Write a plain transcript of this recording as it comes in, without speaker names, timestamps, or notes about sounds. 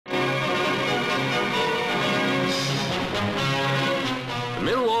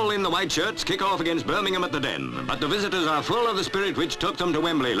in the white shirts kick off against Birmingham at the Den, but the visitors are full of the spirit which took them to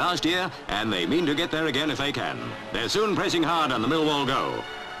Wembley last year, and they mean to get there again if they can. They're soon pressing hard on the Millwall goal.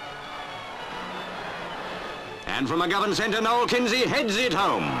 And from a Govan centre, Noel Kinsey heads it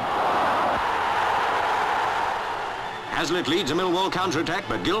home. Hazlett leads a Millwall counter-attack,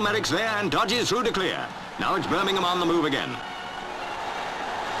 but Gill Merrick's there and dodges through to clear. Now it's Birmingham on the move again.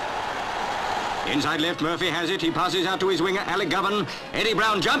 Inside left, Murphy has it. He passes out to his winger, Alec Govan. Eddie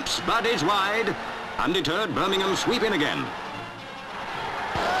Brown jumps, but it's wide. Undeterred, Birmingham sweep in again.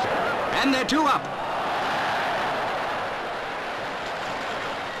 And they're 2 up.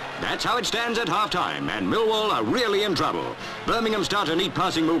 That's how it stands at half-time, and Millwall are really in trouble. Birmingham start a neat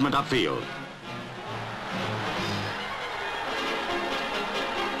passing movement upfield.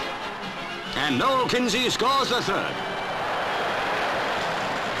 And Noel Kinsey scores the 3rd.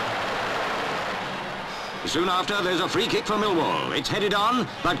 Soon after, there's a free kick for Millwall. It's headed on,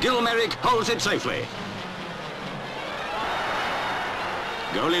 but Gill Merrick holds it safely.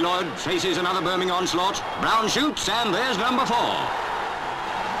 Goalie Lloyd faces another Birmingham onslaught. Brown shoots, and there's number 4.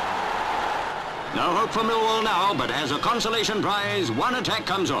 No hope for Millwall now, but as a consolation prize, one attack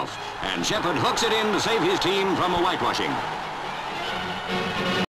comes off, and Shepherd hooks it in to save his team from a whitewashing.